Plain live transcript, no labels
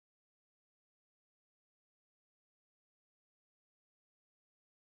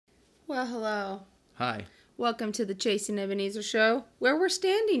Well, hello. Hi. Welcome to the Chasing Ebenezer Show, where we're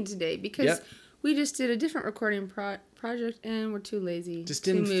standing today because we just did a different recording project and we're too lazy. Just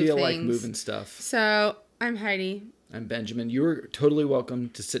didn't feel like moving stuff. So, I'm Heidi. I'm Benjamin. You're totally welcome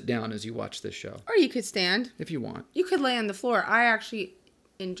to sit down as you watch this show. Or you could stand. If you want. You could lay on the floor. I actually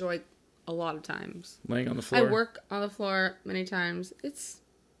enjoy a lot of times. Laying on the floor? I work on the floor many times. It's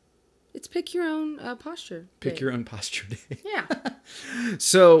pick your own posture. Pick your own posture day. Yeah.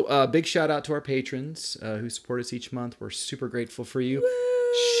 So, big shout out to our patrons who support us each month. We're super grateful for you.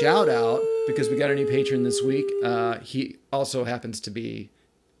 Woo! Shout out, because we got a new patron this week. He also happens to be,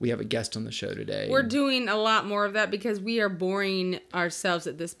 we have a guest on the show today. We're doing a lot more of that because we are boring ourselves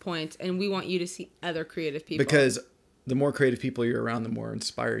at this point, and we want you to see other creative people. Because the more creative people you're around, the more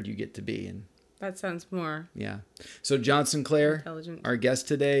inspired you get to be. And that sounds more. Yeah. So John Sinclair, intelligent. Our guest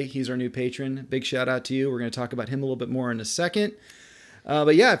today, he's our new patron. Big shout out to you. We're going to talk about him a little bit more in a second.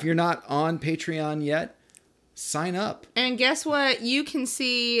 But yeah, if you're not on Patreon yet, sign up. And guess what? You can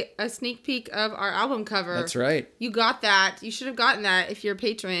see a sneak peek of our album cover. That's right. You got that. You should have gotten that if you're a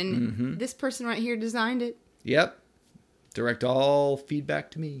patron. Mm-hmm. This person right here designed it. Yep. Direct all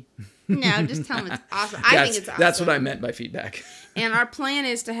feedback to me. No, just tell them it's awesome. I think it's awesome. That's what I meant by feedback. And our plan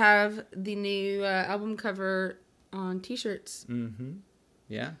is to have the new album cover on t-shirts. Mm-hmm.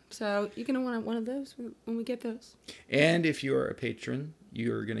 Yeah. So you're going to want one of those when we get those. And if you're a patron,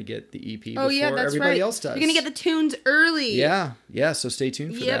 you're going to get the EP before that's everybody right. else does. You're going to get the tunes early. Yeah. Yeah. So stay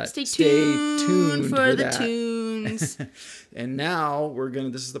tuned for that. Stay tuned for the that. tunes. And now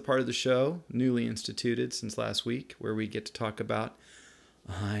this is the part of the show, newly instituted since last week, where we get to talk about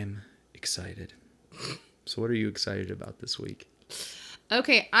I'm excited. So what are you excited about this week?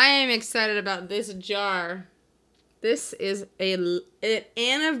 Okay, I am excited about this jar. This is an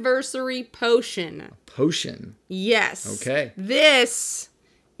anniversary potion. A potion? Yes. Okay. This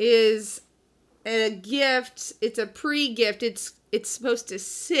is a gift. It's a pre-gift. It's supposed to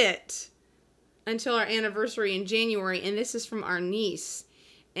sit until our anniversary in January, and this is from our niece.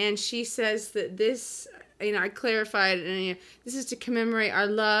 And she says that this, I clarified, and this is to commemorate our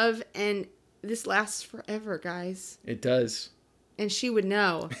love, and this lasts forever, guys. It does. And she would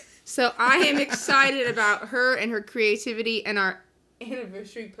know. So I am excited about her and her creativity and our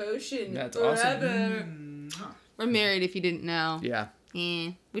anniversary potion. That's forever. Awesome. We're married, if you didn't know. Yeah.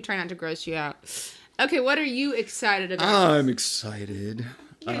 We try not to gross you out. Okay, what are you excited about? I'm excited.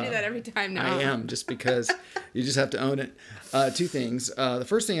 You're going to do that every time now. I am, just because you just have to own it. Two things. The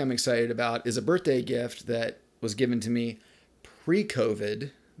first thing I'm excited about is a birthday gift that was given to me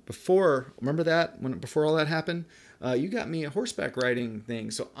pre-COVID. Remember that? Before all that happened? You got me a horseback riding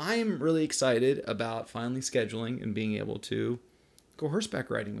thing. So I'm really excited about finally scheduling and being able to go horseback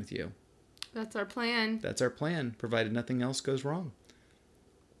riding with you. That's our plan. That's our plan, provided nothing else goes wrong.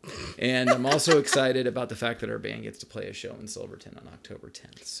 And I'm also excited about the fact that our band gets to play a show in Silverton on October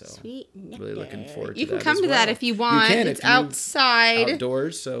 10th. So sweet. Really looking forward to that. You can come to that if you want. You can, it's outside.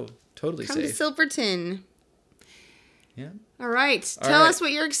 Outdoors, so totally safe. Come to Silverton. Yeah. All right. Tell us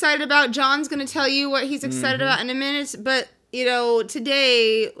what you're excited about. John's going to tell you what he's excited about in a minute. But,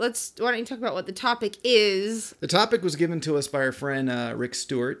 today, why don't you talk about what the topic is? The topic was given to us by our friend Rick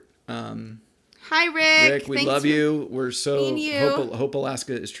Stewart. Hi, Rick. Rick, we love you. We're so hope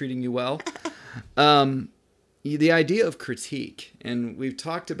Alaska is treating you well. The idea of critique, and we've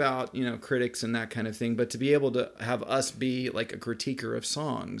talked about, critics and that kind of thing, but to be able to have us be like a critiquer of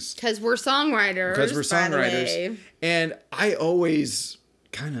songs. Because we're songwriters. By the way. And I always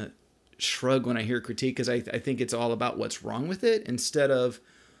kind of shrug when I hear critique, because I think it's all about what's wrong with it, instead of,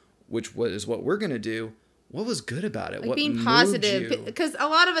 which is what we're going to do, what was good about it? What being positive, because a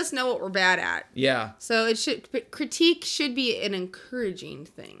lot of us know what we're bad at. Yeah. So critique should be an encouraging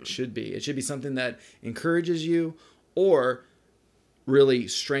thing. It should be something that encourages you, or really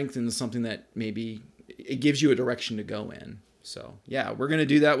strengthens something that maybe it gives you a direction to go in. So yeah, we're gonna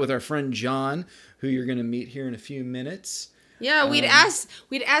do that with our friend John, who you're gonna meet here in a few minutes. Yeah, we asked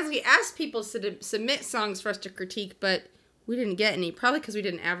people to submit songs for us to critique, but we didn't get any, probably because we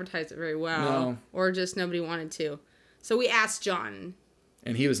didn't advertise it very well, or just nobody wanted to. So we asked John.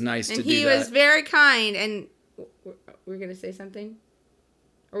 And he was nice to do that. And he was very kind. And we're going to say something?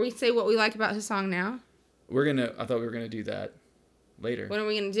 Or we say what we like about his song now? I thought we were going to do that later. When are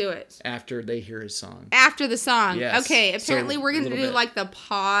we going to do it? After they hear his song. After the song. Yes. Okay, apparently we're going to do like the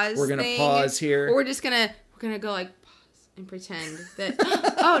pause We're going to pause here. Or we're just going to go like pause and pretend that,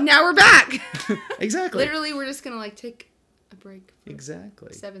 oh, now we're back. Exactly. Literally, we're just going to take a break.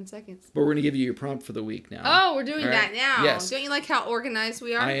 Exactly. 7 seconds. But we're going to give you your prompt for the week now. Oh, we're doing that now. Yes. Don't you like how organized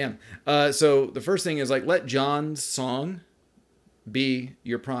we are? I am. So the first thing is let John's song B,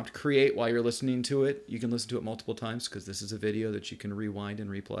 your prompt, create while you're listening to it. You can listen to it multiple times because this is a video that you can rewind and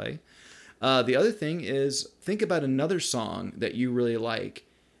replay. The other thing is think about another song that you really like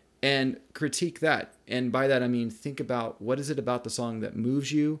and critique that. And by that, I mean, think about what is it about the song that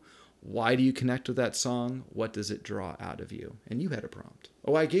moves you? Why do you connect with that song? What does it draw out of you? And you had a prompt.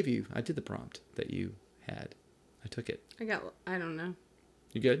 Oh, I did the prompt that you had. I took it. I don't know.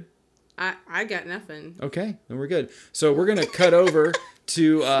 You good? I got nothing. Okay, then we're good. So we're going to cut over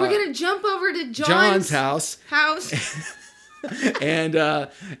to... we're going to jump over to John's house. And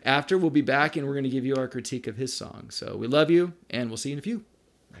after, we'll be back and we're going to give you our critique of his song. So we love you and we'll see you in a few.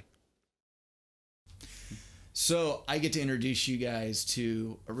 Bye. So I get to introduce you guys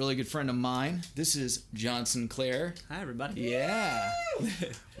to a really good friend of mine. This is John Sinclair. Hi, everybody. Yeah.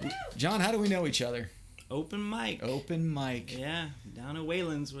 John, how do we know each other? Open mic. Open mic. Yeah, down at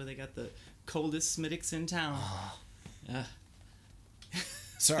Wayland's where they got the coldest Smittix in town.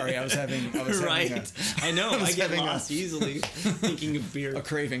 Sorry, I was having right. I know. I get lost easily thinking of beer. A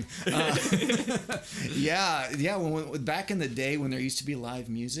craving. Yeah. When, back in the day when there used to be live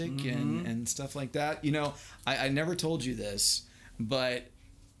music and stuff like that, you know, I never told you this, but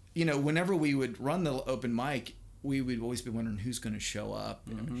you know, whenever we would run the open mic, we would always be wondering who's going to show up,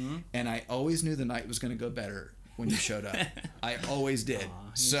 and I always knew the night was going to go better when you showed up. I always did.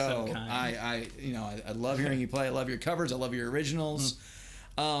 So I love hearing you play. I love your covers. I love your originals.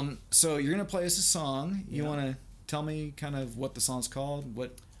 So you're gonna play us a song. You want to tell me kind of what the song's called?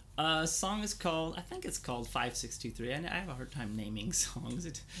 What song is called? I think it's called 5623. I have a hard time naming songs.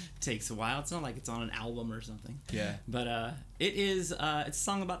 It takes a while. It's not like it's on an album or something. Yeah. But it is. It's a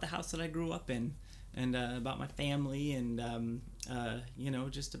song about the house that I grew up in, and about my family, and you know,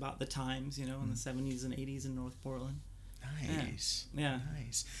 just about the times, you know, in the 70s and 80s in North Portland. Nice. Yeah.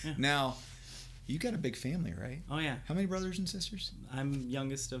 Nice. Yeah. Now, you got a big family, right? Oh, yeah. How many brothers and sisters? I'm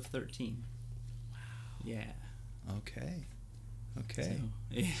youngest of 13. Wow. Yeah. Okay. So,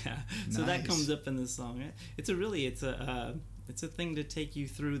 yeah. Nice. So that comes up in the song. It's a thing to take you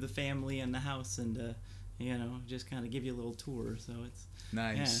through the family and the house, and you know, just kind of give you a little tour. So it's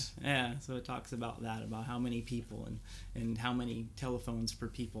nice. Yeah. So it talks about that, about how many people and how many telephones per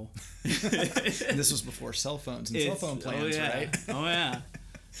people. And this was before cell phones and cell phone plans, right? Oh yeah.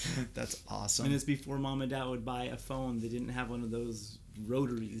 That's awesome. And it's before Mom and Dad would buy a phone. They didn't have one of those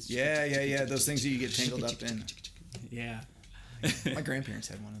rotaries. Yeah. Those things that you get tangled up in. Yeah. My grandparents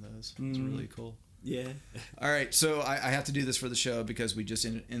had one of those. It's really cool. Yeah. All right, so I have to do this for the show because we just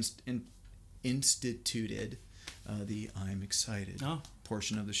instituted the I'm excited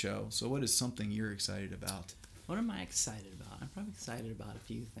portion of the show. So what is something you're excited about? What am I excited about? I'm probably excited about a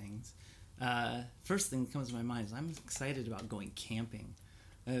few things. First thing that comes to my mind is I'm excited about going camping.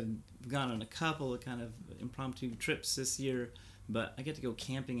 I've gone on a couple of kind of impromptu trips this year, but I get to go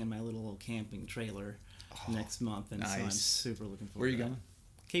camping in my little camping trailer next month, and so I'm super looking forward to it. Where are you going?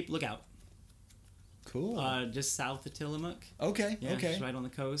 Cape Lookout. Cool. Just south of Tillamook. Okay, yeah, okay. Just right on the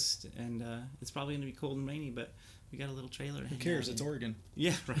coast, and it's probably going to be cold and rainy, but we got a little trailer. Who cares? It's Oregon.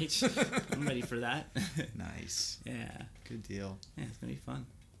 Yeah, right. I'm ready for that. Nice. Yeah. Good deal. Yeah, it's going to be fun.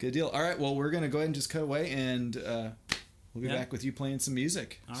 Good deal. All right, well, we're going to go ahead and just cut away, and we'll be back with you playing some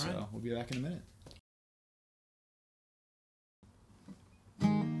music. All right. So we'll be back in a minute.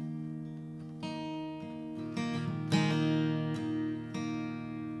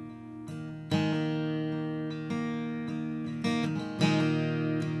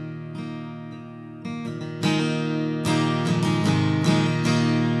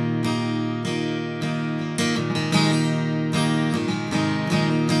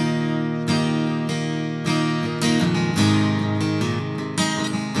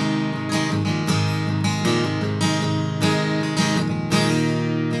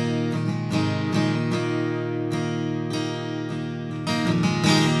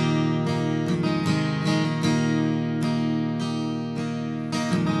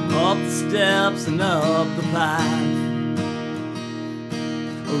 Up the steps and up the path,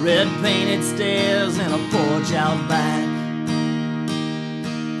 red painted stairs and a porch out back,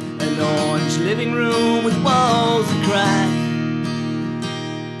 an orange living room with walls that crack.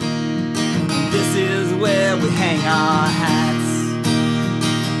 This is where we hang our hats.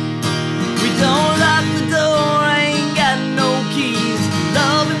 We don't lock the door, ain't got no keys.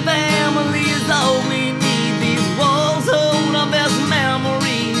 Love and family is all we need. These walls hold our best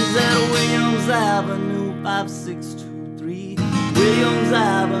memories at Williams Avenue 5623. Williams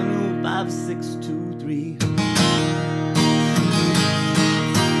Avenue 5623.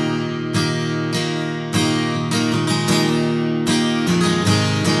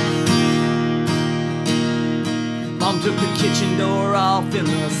 Mom took the kitchen door off in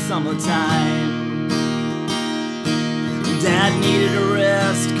the summertime. Dad needed a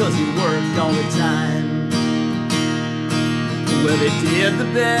rest cause he worked all the time. Well, they did the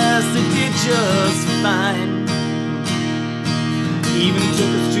best, they did just fine. Even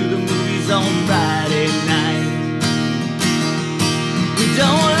took us to the movies on Friday night. We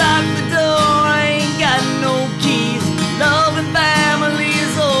don't lock the door, ain't got no keys. Love and family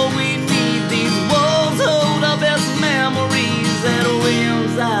is all we need. These walls hold our best memories at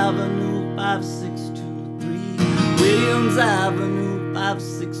Williams Avenue 5623. Williams Avenue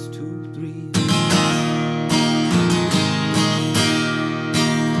 5623.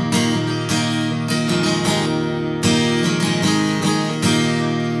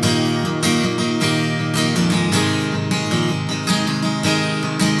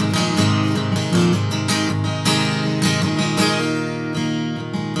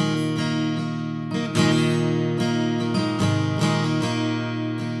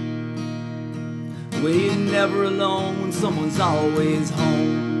 Where you're never alone when someone's always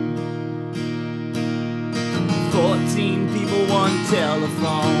home. 14 people, one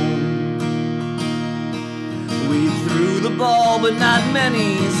telephone. We threw the ball, but not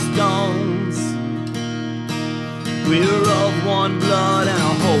many stones. We're of one blood and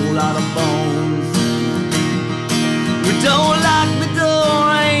a whole lot of bones. We don't lock the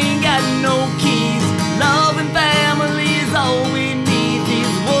door, ain't got no keys. Love and family's all we need.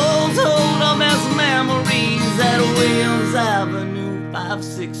 These walls hold our best memories at Williams Avenue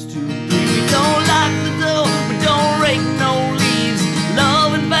 5623. We don't lock the door, we don't rake no leaves.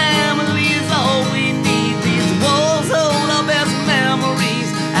 Love and family is all we need. These walls hold our best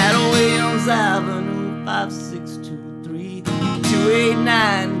memories at Williams Avenue 5623.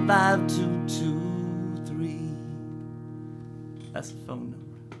 289-5223. That's the phone number.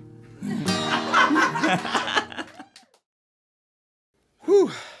 Whew.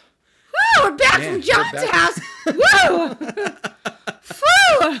 Woo, we're back Man, from we're John's back. house. Woo!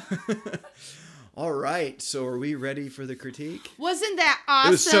 Whew! All right, so are we ready for the critique? Wasn't that awesome,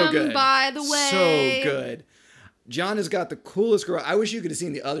 It was so good. by the way? So good. John has got the coolest girl. I wish you could have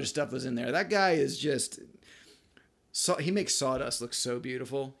seen the other stuff was in there. That guy is just... he makes sawdust look so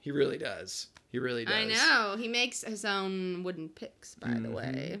beautiful. He really does. He really does. I know. He makes his own wooden picks, by the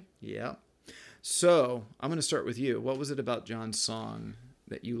way. Yeah. So, I'm going to start with you. What was it about John's song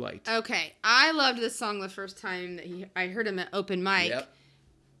that you liked? Okay. I loved this song the first time that I heard him at open mic. Yep.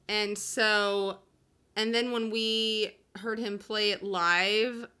 And so, and then when we heard him play it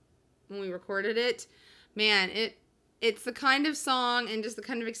live, when we recorded it, man, it's the kind of song and just the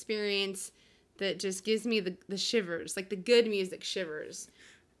kind of experience that just gives me the shivers, like the good music shivers.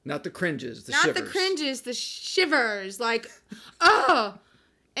 Not the cringes, the Not shivers. the cringes, the shivers. Like, oh.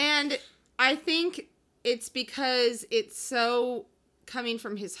 And I think it's because it's so coming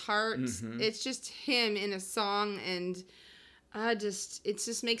from his heart. Mm-hmm. It's just him in a song, and it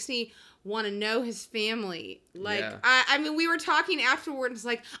just makes me want to know his family. Like, Yeah. I mean, we were talking afterwards,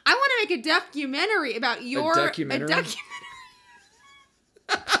 like, I want to make a documentary about your... documentary?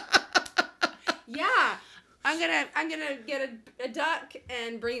 Yeah. I'm gonna get a duck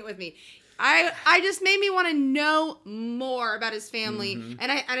and bring it with me. I just made me want to know more about his family,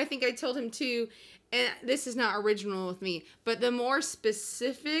 and I think I told him too. And this is not original with me, but the more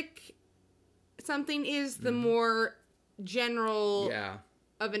specific something is, the more general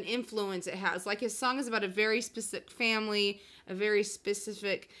of an influence it has. Like, his song is about a very specific family, a very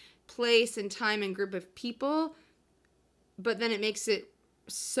specific place and time and group of people, but then it makes it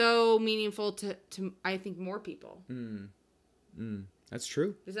so meaningful to I think more people. That's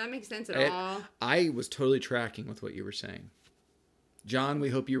true. Does that make sense at all? I was totally tracking with what you were saying. John, we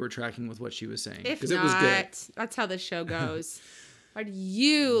hope you were tracking with what she was saying. If not, it was good. That's how the show goes. Why do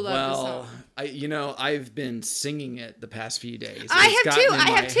you love the song? I've been singing it the past few days. I have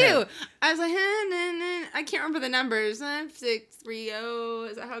too. I was like, I can't remember the numbers.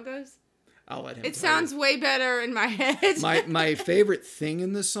 630. Is that how it goes? I'll let him. It sounds way better in my head. My favorite thing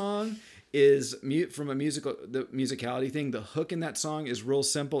in the song is from the musicality thing. The hook in that song is real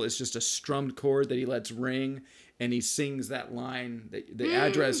simple. It's just a strummed chord that he lets ring, and he sings that line, the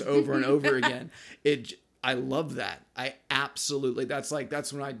address over and over again. I love that. I absolutely. That's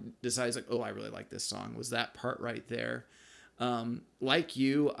when I decided, like, oh, I really like this song. Was that part right there? Like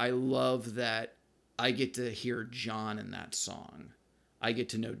you, I love that I get to hear John in that song. I get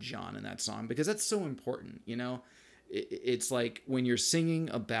to know John in that song because that's so important. You know, it's like when you're singing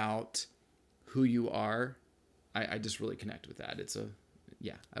about who you are, I just really connect with that.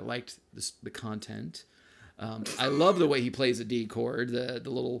 I liked the content. I love the way he plays a D chord, the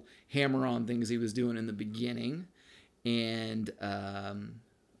little hammer-on things he was doing in the beginning. And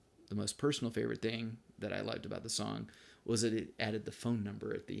the most personal favorite thing that I liked about the song was that it added the phone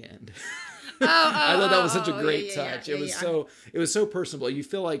number at the end. I thought that was such a great touch. It was so personable. You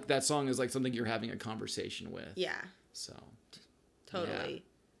feel like that song is like something you're having a conversation with. Yeah. So. Totally.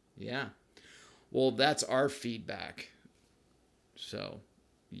 Yeah. Well, that's our feedback. So,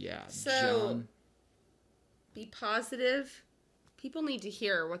 yeah. So, John. Be positive. People need to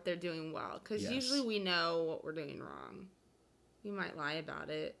hear what they're doing well, because usually we know what we're doing wrong. We might lie about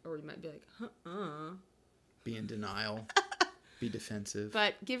it, or we might be like, Be in denial. Be defensive.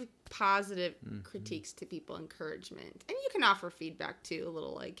 But give positive critiques to people, encouragement. And you can offer feedback too, a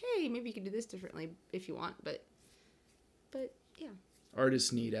little like, hey, maybe you can do this differently if you want, but yeah.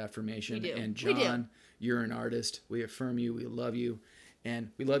 Artists need affirmation. We do. And John, you're an artist. We affirm you. We love you.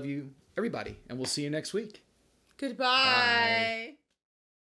 And we love you, everybody. And we'll see you next week. Goodbye. Bye.